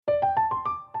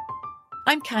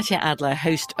I'm Katya Adler,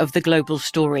 host of The Global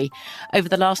Story. Over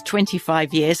the last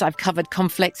 25 years, I've covered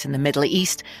conflicts in the Middle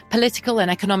East, political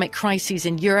and economic crises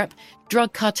in Europe,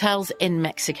 drug cartels in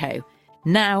Mexico.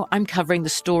 Now I'm covering the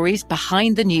stories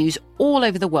behind the news all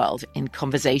over the world in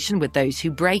conversation with those who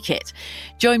break it.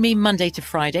 Join me Monday to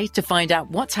Friday to find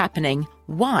out what's happening,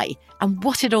 why, and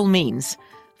what it all means.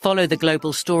 Follow The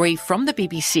Global Story from the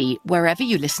BBC wherever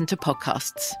you listen to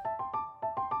podcasts.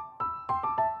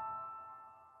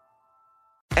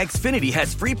 Xfinity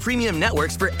has free premium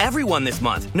networks for everyone this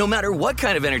month, no matter what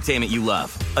kind of entertainment you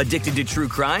love. Addicted to true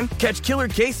crime? Catch killer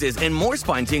cases and more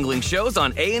spine-tingling shows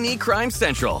on A&E Crime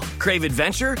Central. Crave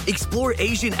adventure? Explore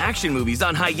Asian action movies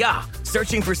on Hi-Ya.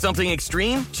 Searching for something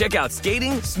extreme? Check out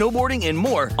skating, snowboarding, and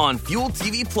more on Fuel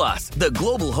TV Plus, the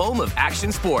global home of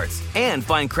action sports. And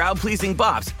find crowd-pleasing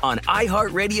bops on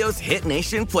iHeartRadio's Hit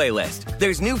Nation playlist.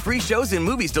 There's new free shows and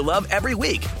movies to love every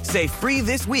week. Say free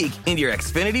this week in your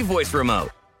Xfinity voice remote.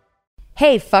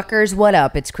 Hey fuckers, what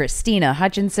up? It's Christina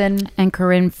Hutchinson and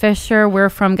Corinne Fisher. We're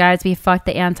from Guys We Fuck,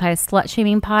 the anti-slut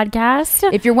shaming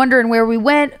podcast. If you're wondering where we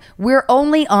went, we're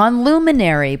only on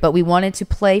Luminary, but we wanted to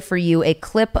play for you a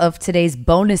clip of today's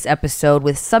bonus episode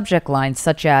with subject lines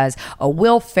such as a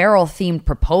Will Ferrell themed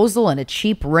proposal and a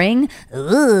cheap ring,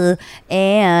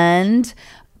 and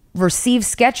received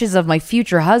sketches of my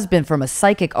future husband from a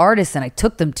psychic artist and I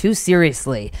took them too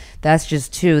seriously. That's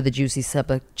just two of the juicy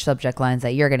subject lines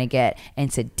that you're going to get in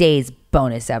today's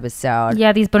bonus episode.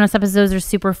 Yeah, these bonus episodes are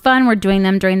super fun. We're doing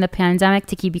them during the pandemic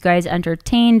to keep you guys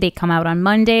entertained. They come out on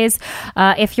Mondays.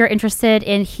 If you're interested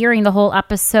in hearing the whole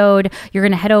episode, you're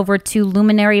going to head over to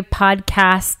Luminary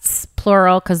Podcasts,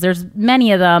 plural, because there's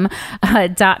many of them,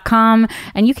 .com,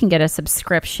 and you can get a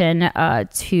subscription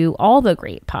to all the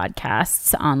great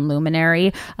podcasts on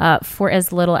Luminary for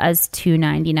as little as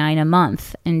 $2.99 a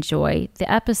month. Enjoy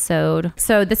the episode.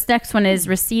 So this next one is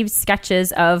received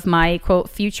sketches of my, quote,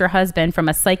 future husband from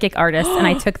a psychic artist, and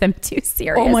I took them too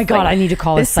serious. Oh my God, I need to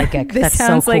call a psychic. This That's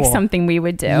sounds so cool. like something we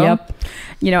would do. Yep.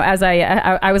 You know, as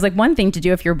I was like, one thing to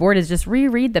do if you're bored is just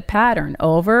reread the pattern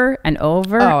over and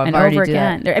over and over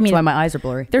again. I mean, that's why my eyes are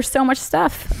blurry. There's so much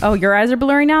stuff. Oh, your eyes are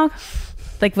blurry now?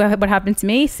 Like what happened to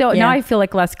me? So now I feel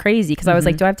like less crazy because I was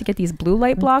like, do I have to get these blue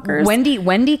light blockers?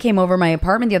 Wendy came over my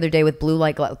apartment the other day with blue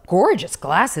light gorgeous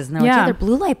glasses, and they're like, yeah, they're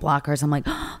blue light blockers. I'm like,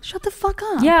 oh, shut the fuck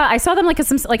up. Yeah, I saw them like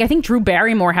I think Drew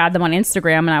Barrymore had them on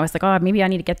Instagram, and I was like, oh, maybe I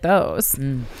need to get those.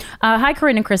 Hi,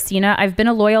 Corinne and Christina. I've been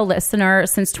a loyal listener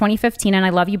since 2015, and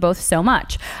I love you both so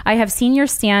much. I have seen your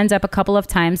stand up a couple of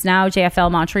times now,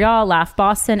 JFL Montreal, Laugh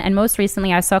Boston, and most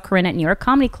recently I saw Corinne at New York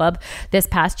Comedy Club this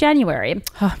past January.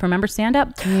 Remember stand up?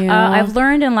 Yeah. I've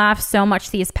learned and laughed so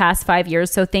much these past 5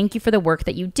 years, so thank you for the work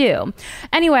that you do.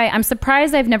 Anyway, I'm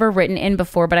surprised I've never written in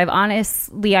before, but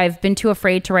I've been too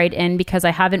afraid to write in because I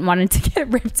haven't wanted to get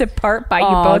ripped apart by you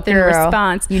both in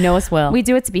response. You know us well. We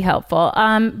do it to be helpful.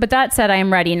 But that said, I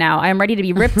am ready now. I am ready to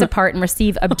be ripped apart and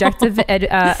receive objective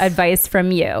advice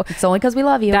from you. It's only because we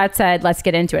love you. That said, let's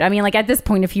get into it. I mean, like at this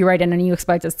point, if you write in and you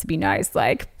expect us to be nice,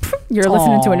 like you're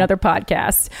listening to another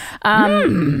podcast.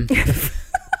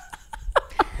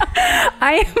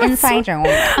 I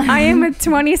am a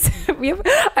 20.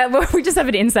 We just have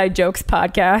an inside jokes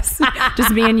podcast.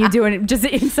 Just me and you doing just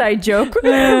an inside joke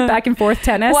back and forth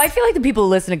tennis. Well, I feel like the people who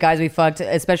listen to Guys We Fucked,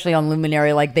 especially on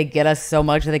Luminary, like they get us so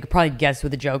much that they could probably guess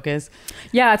what the joke is.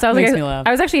 Yeah, so I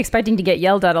was actually expecting to get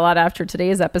yelled at a lot after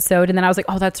today's episode, and then I was like,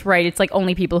 oh, that's right. It's like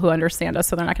only people who understand us,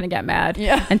 so they're not going to get mad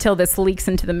until this leaks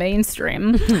into the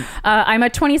mainstream. I'm a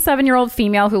 27-year-old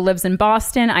female who lives in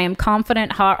Boston. I am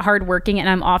confident, hardworking, and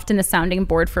I'm often the sounding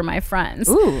board for my friends.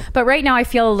 Ooh. But right now I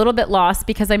feel a little bit lost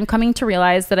because I'm coming to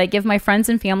realize that I give my friends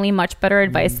and family much better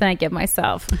advice than I give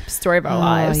myself. Story of our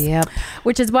lives. Yep.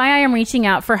 Which is why I am reaching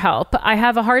out for help. I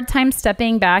have a hard time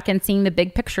stepping back and seeing the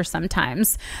big picture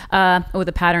sometimes.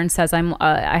 The pattern says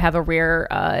I have a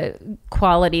rare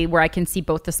quality where I can see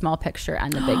both the small picture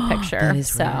and the big picture. That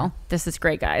is rare. This is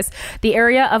great, guys. The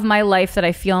area of my life that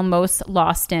I feel most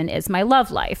lost in is my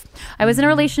love life. I was in a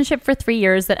relationship for 3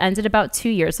 years that ended about 2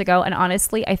 years ago, and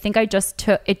honestly, I think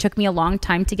it took me a long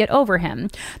time to get over him.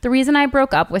 The reason I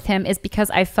broke up with him is because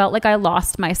I felt like I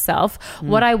lost myself,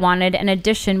 what I wanted. In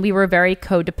addition, we were very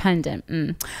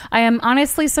codependent. I am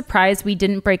honestly surprised we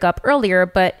didn't break up earlier,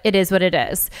 but it is what it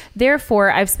is. Therefore,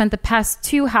 I've spent the past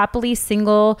 2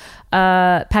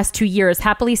 years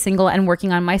happily single and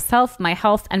working on myself, my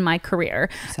health, and my career.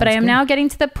 But I am now getting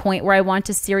to the point where I want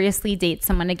to seriously date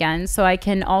someone again so I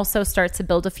can also start to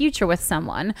build a future with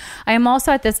someone. I am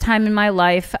also at this time in my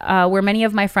life where many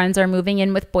of my friends are moving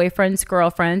in with boyfriends,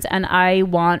 girlfriends, and I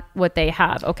want what they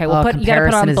have. Okay, well, you gotta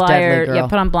put on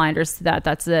put on blinders to that.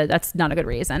 That's not a good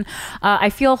reason. I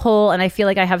feel whole, and I feel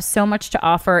like I have so much to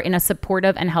offer in a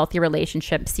supportive and healthy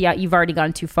relationship. See, you've already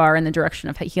gone too far in the direction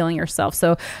of healing yourself.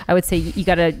 So I would say you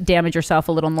got to damage yourself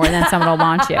a little more, and then someone will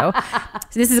want you.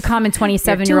 So this is a common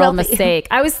 27-year-old mistake.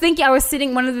 I was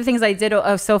sitting, one of the things I did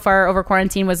so far over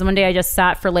quarantine was one day I just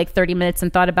sat for like 30 minutes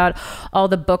and thought about all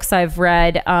the books I've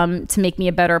read to make me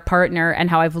a better partner, and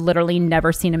how I've literally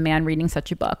never seen a man reading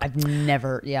such a book. I've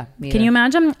never, Can you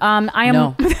imagine?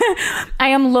 I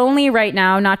am lonely right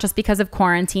now, not just because of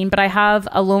quarantine, but I have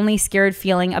a lonely, scared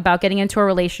feeling about getting into a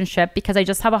relationship because I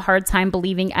just have a hard time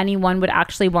believing anyone would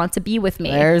actually want to be with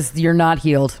me. You're not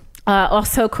healed.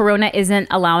 Also, Corona isn't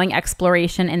allowing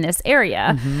exploration in this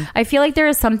area. I feel like there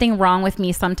is something wrong with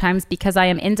me sometimes because I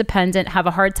am independent, have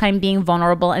a hard time being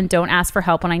vulnerable, and don't ask for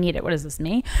help when I need it. What does this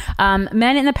mean?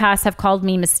 Men in the past have called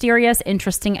me mysterious,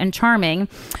 interesting, and charming.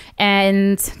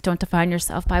 And don't define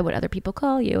yourself by what other people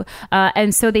call you.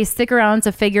 And so they stick around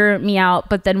to figure me out.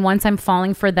 But then once I'm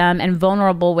falling for them and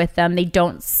vulnerable with them, they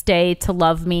don't stay to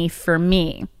love me for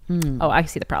me. Oh, I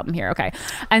see the problem here. Okay.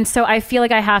 And so I feel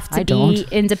like I have to be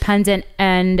independent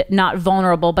and not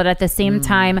vulnerable. But at the same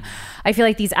time, I feel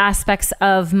like these aspects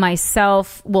of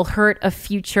myself will hurt a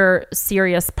future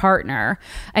serious partner.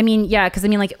 I mean, yeah, because I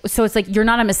mean, like, so it's like you're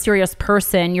not a mysterious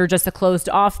person. You're just a closed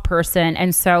off person.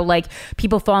 And so like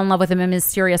people fall in love with a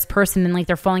mysterious person and like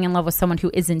they're falling in love with someone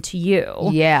who isn't you.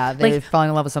 Yeah. They're falling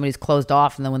in love with somebody who's closed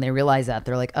off. And then when they realize that,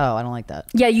 they're like, oh, I don't like that.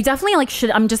 Yeah. You definitely like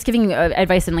should. I'm just giving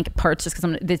advice in like parts just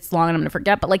because it's long and I'm going to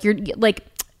forget. But like you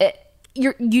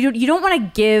don't want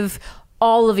to give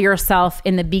all of yourself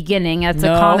in the beginning. That's a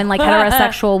common like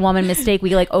heterosexual woman mistake.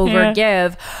 We like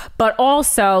overgive, but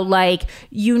also like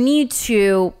you need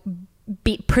to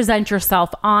present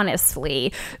yourself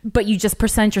honestly, but you just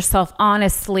present yourself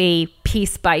honestly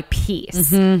piece by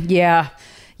piece. Yeah.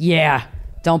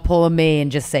 Don't pull a me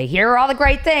and just say, here are all the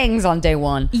great things on day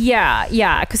one.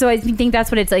 Yeah. So I think that's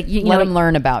what it's like. You Let know, them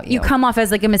learn about you. You come off as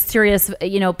like a mysterious,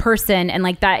 person. And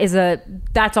like that is a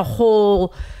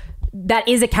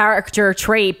character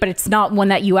trait, but it's not one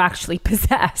that you actually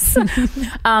possess.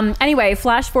 Anyway,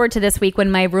 flash forward to this week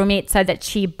when my roommate said that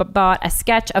she bought a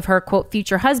sketch of her, quote,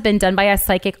 future husband done by a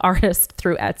psychic artist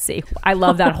through Etsy. I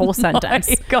love that whole sentence.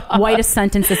 Whitest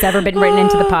sentence that's ever been written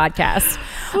into the podcast.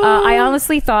 I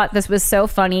honestly thought this was so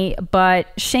funny, but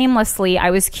shamelessly,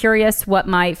 I was curious what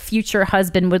my future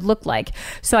husband would look like.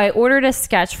 So I ordered a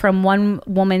sketch from one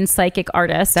woman psychic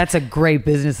artist. That's a great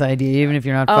business idea, even if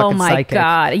you're not fucking psychic. Oh my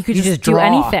God. You could just do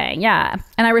anything. Yeah.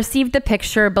 And I received the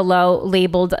picture below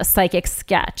labeled a psychic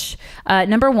sketch.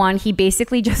 Number one, he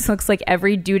basically just looks like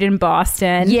every dude in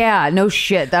Boston. Yeah, no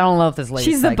shit. I don't know if this lady's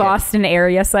She's psychic. The Boston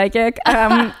area psychic,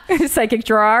 psychic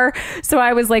drawer. So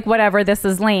I was like, whatever, this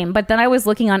is lame. But then I was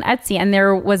looking on Etsy and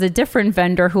there was a different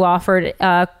vendor who offered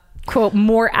quote,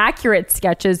 more accurate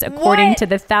sketches according to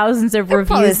the thousands of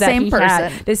reviews that he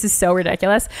had. This is so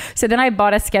ridiculous. So then I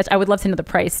bought a sketch. I would love to know the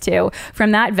price too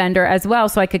from that vendor as well,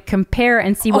 so I could compare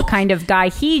and see what kind of guy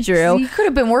he drew. So you could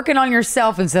have been working on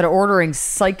yourself instead of ordering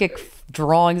psychic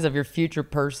drawings of your future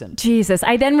person. Jesus.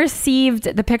 I then received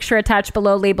the picture attached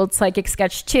below labeled psychic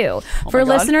sketch 2. For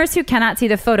listeners who cannot see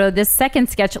the photo, this second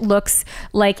sketch looks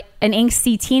like an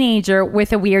angsty teenager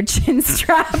with a weird chin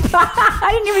strap. I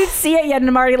didn't even see it yet and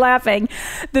I'm already laughing.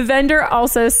 The vendor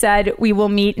also said we will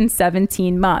meet in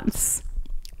 17 months.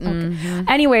 Okay. Mm-hmm.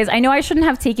 Anyways, I know I shouldn't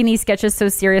have taken these sketches so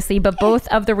seriously, but both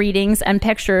of the readings and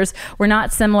pictures were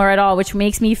not similar at all, which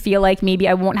makes me feel like maybe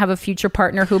I won't have a future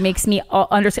partner who makes me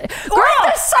understand. Girl,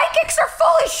 the psychics are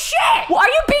full of shit. Well, are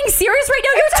you being serious right now?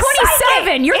 You're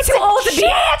 27. You're too old to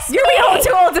be. You're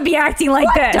too old to be acting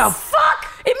like this. What the fuck?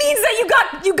 It means that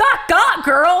you got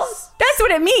girls. That's what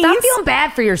it means. Stop feeling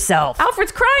bad for yourself.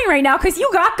 Alfred's crying right now because you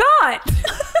got.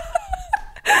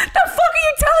 The fuck are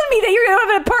you telling me that you're going to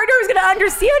have a partner who's going to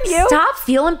understand you? Stop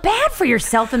feeling bad for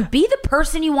yourself and be the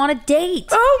person you want to date.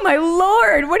 Oh my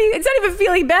Lord. It's not even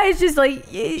feeling bad. It's just like...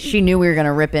 She knew we were going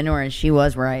to rip into her and she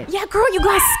was right. Yeah, girl, you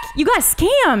got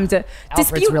scammed.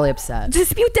 Alfred's really upset.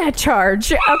 Dispute that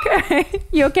charge. Okay.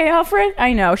 You okay, Alfred?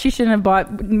 I know. She shouldn't have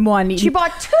bought one. She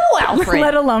bought 2, Alfred.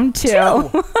 Let alone 2.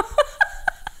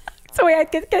 the way I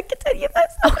can continue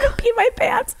this. I'm going to pee my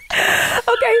pants.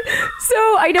 Okay, so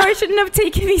I know I shouldn't have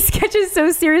taken these sketches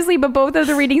so seriously, but both of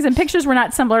the readings and pictures were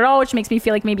not similar at all, which makes me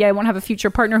feel like maybe I won't have a future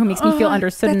partner who makes me feel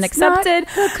understood and accepted.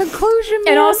 Not the conclusion,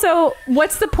 man. And also,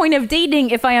 what's the point of dating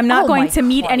if I am not going to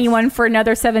meet anyone for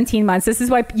another 17 months? This is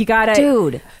why you gotta...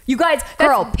 Dude. You guys...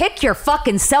 Girl, pick your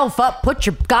fucking self up, put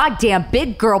your goddamn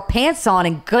big girl pants on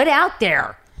and get out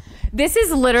there. This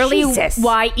is literally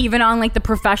why even on like the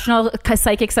professional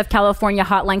psychics of California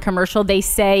hotline commercial, they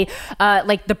say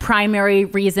like the primary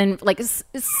reason, like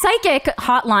psychic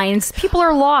hotlines, people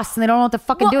are lost and they don't know what to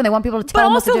fucking do and they want people to tell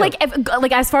them what to do. But also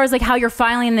like as far as like how you're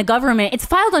filing in the government, it's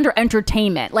filed under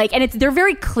entertainment. Like, and they're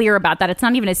very clear about that. It's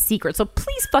not even a secret. So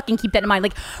please fucking keep that in mind.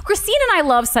 Like Christine and I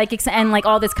love psychics and like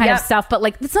all this kind of stuff, but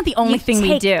like that's not the only thing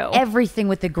we do. Everything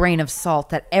with a grain of salt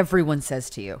that everyone says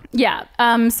to you. Yeah.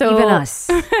 So even us.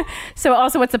 So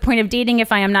also, what's the point of dating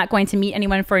if I am not going to meet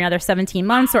anyone for another 17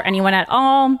 months or anyone at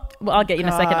all? Well, I'll get you in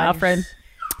a second, Alfred.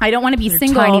 I don't want to be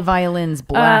single. Tiny violins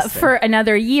blasted. For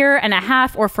another year and a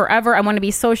half or forever. I want to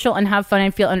be social and have fun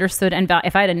and feel understood. And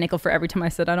if I had a nickel for every time I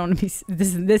said I don't want to be,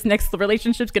 this next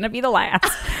relationship's going to be the last.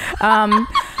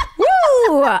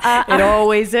 It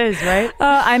always is, right?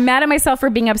 I'm mad at myself for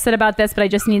being upset about this, but I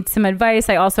just need some advice.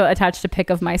 I also attached a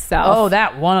pic of myself. Oh,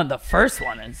 the first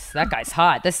one that guy's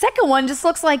hot. The second one just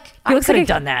looks like I could have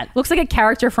done that. Looks like a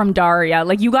character from Daria.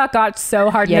 Like you got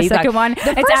so hard in the second one.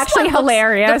 It's actually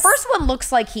hilarious. The first one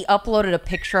looks like he uploaded a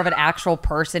picture of an actual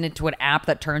person into an app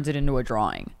that turns it into a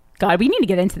drawing. God, we need to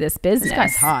get into this business. This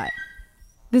guy's hot.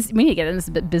 We need to get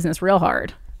into this business real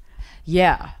hard.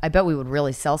 Yeah, I bet we would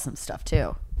really sell some stuff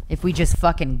too. If we just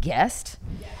fucking guessed.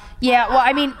 Yeah, well,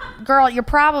 I mean, girl, your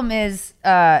problem is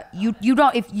you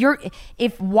don't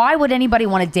why would anybody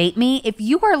want to date me? If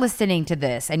you are listening to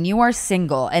this and you are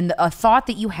single and a thought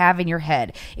that you have in your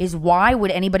head is why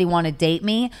would anybody want to date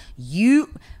me?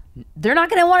 They're not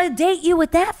going to want to date you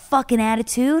with that fucking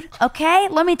attitude, okay?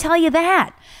 Let me tell you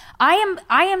that. I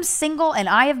am single and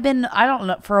I have been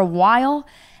for a while.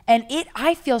 And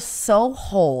I feel so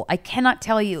whole. I cannot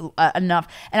tell you enough.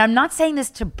 And I'm not saying this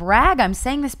to brag. I'm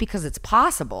saying this because it's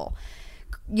possible.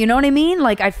 You know what I mean?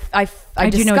 Like I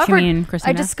do know what you mean, Christina.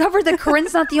 I discovered that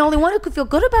Corinne's not the only one who could feel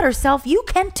good about herself. You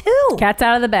can too. Cat's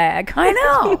out of the bag. I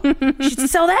know. You should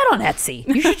sell that on Etsy.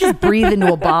 You should just breathe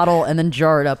into a bottle and then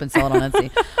jar it up and sell it on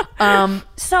Etsy.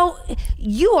 So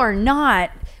you are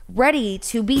not ready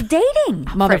to be dating,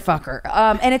 motherfucker.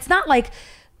 And it's not like,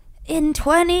 in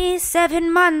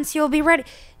 27 months you'll be ready.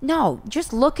 No,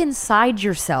 just look inside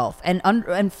yourself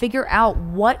and figure out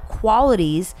what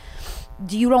qualities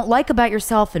do you don't like about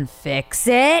yourself and fix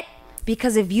it.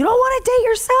 Because if you don't want to date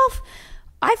yourself,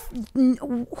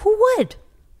 who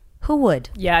would?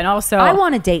 Yeah, and also I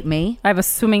want to date me. I have a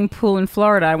swimming pool in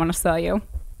Florida I want to sell you.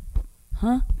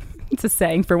 Huh? It's a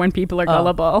saying for when people are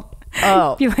gullible.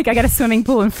 Oh. Be like, I got a swimming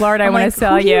pool in Florida I want to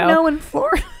sell who do you. You know in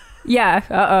Florida?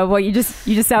 Yeah. Well, you just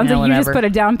sounds like you just put a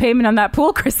down payment on that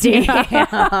pool, Christina.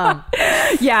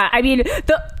 Yeah. I mean,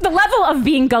 the level of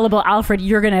being gullible, Alfred,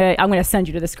 I'm gonna send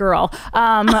you to this girl.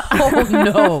 Oh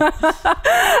no.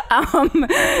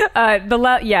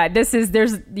 There's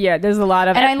a lot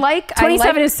of, and I like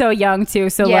 27 is so young too.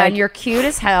 So yeah, like, and you're cute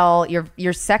as hell.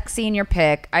 You're sexy in your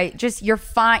pic. You're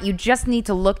fine. You just need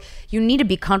to look. You need to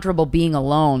be comfortable being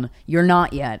alone. You're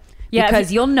not yet. Yeah,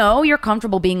 because you'll know you're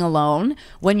comfortable being alone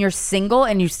when you're single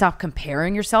and you stop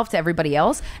comparing yourself to everybody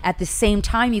else. At the same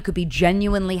time, you could be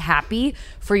genuinely happy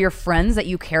for your friends that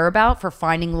you care about for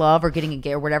finding love or getting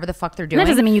engaged or whatever the fuck they're doing. That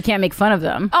doesn't mean you can't make fun of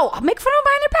them. Oh, make fun of them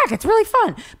behind their back. It's really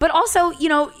fun. But also,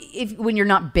 when you're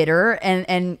not bitter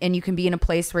and you can be in a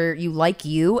place where you like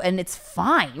you and it's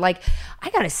fine. Like, I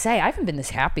gotta say, I haven't been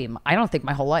this happy, I don't think,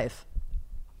 my whole life.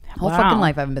 Fucking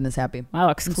life I haven't been this happy. Wow,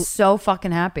 I'm so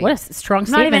fucking happy. What a strong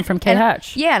statement from Kate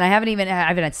Hutch. Yeah, and I haven't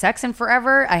had sex in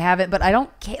forever. I haven't, but I don't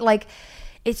like.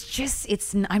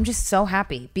 I'm just so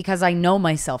happy because I know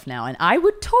myself now, and I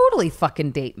would totally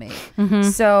fucking date me. Mm-hmm.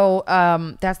 So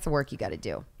that's the work you got to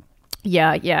do.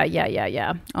 Yeah.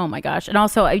 Oh my gosh. And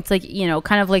also it's like,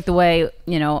 kind of like the way,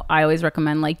 I always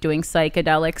recommend like doing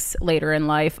psychedelics later in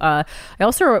life. I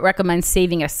also recommend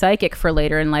saving a psychic for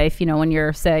later in life, when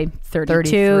you're say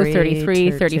 32,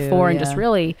 33, 34 and just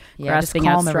really grasping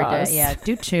at straws. Yeah,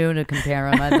 do 2 to compare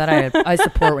them. I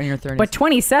support when you're 30. But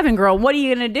 27, girl, what are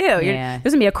you going to do? There's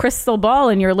going to be a crystal ball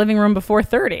in your living room before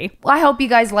 30. Well, I hope you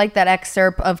guys like that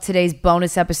excerpt of today's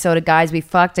bonus episode of Guys We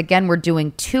Fucked. Again, we're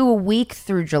doing 2 a week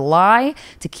through July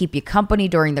to keep you company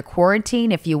during the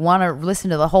quarantine. If you want to listen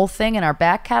to the whole thing in our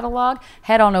back catalog,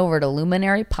 head on over to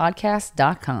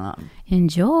luminarypodcast.com.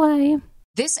 Enjoy.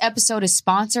 This episode is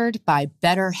sponsored by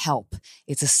BetterHelp.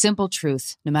 It's a simple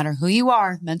truth. No matter who you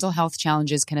are, mental health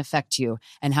challenges can affect you,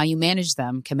 and how you manage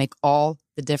them can make all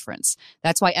the difference.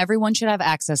 That's why everyone should have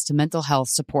access to mental health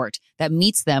support that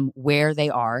meets them where they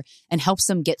are and helps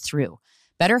them get through.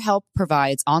 BetterHelp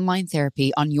provides online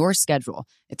therapy on your schedule.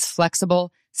 It's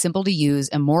flexible, simple to use,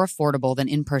 and more affordable than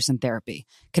in-person therapy.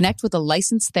 Connect with a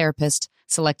licensed therapist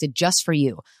selected just for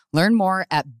you. Learn more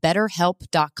at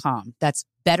BetterHelp.com. That's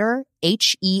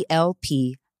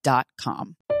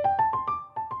BetterHelp.com.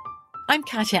 I'm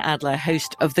Katya Adler,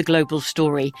 host of The Global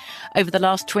Story. Over the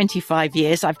last 25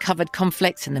 years, I've covered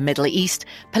conflicts in the Middle East,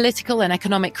 political and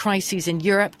economic crises in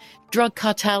Europe, drug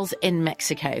cartels in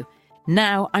Mexico.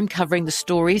 Now I'm covering the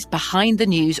stories behind the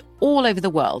news all over the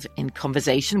world in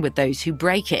conversation with those who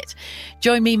break it.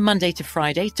 Join me Monday to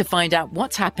Friday to find out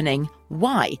what's happening,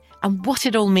 why, and what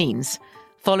it all means.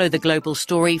 Follow The Global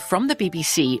Story from the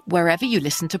BBC wherever you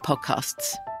listen to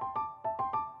podcasts.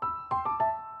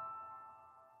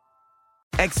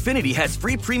 Xfinity has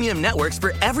free premium networks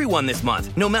for everyone this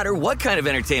month, no matter what kind of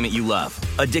entertainment you love.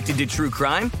 Addicted to true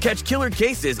crime? Catch killer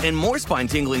cases and more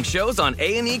spine-tingling shows on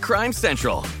A&E Crime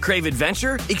Central. Crave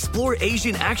adventure? Explore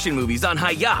Asian action movies on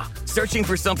Hi-Ya. Searching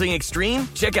for something extreme?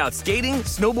 Check out skating,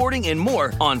 snowboarding, and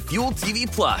more on Fuel TV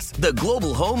Plus, the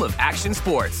global home of action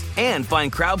sports. And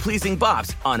find crowd-pleasing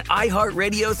bops on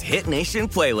iHeartRadio's Hit Nation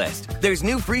playlist. There's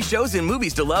new free shows and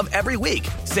movies to love every week.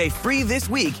 Say free this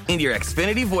week in your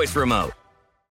Xfinity voice remote.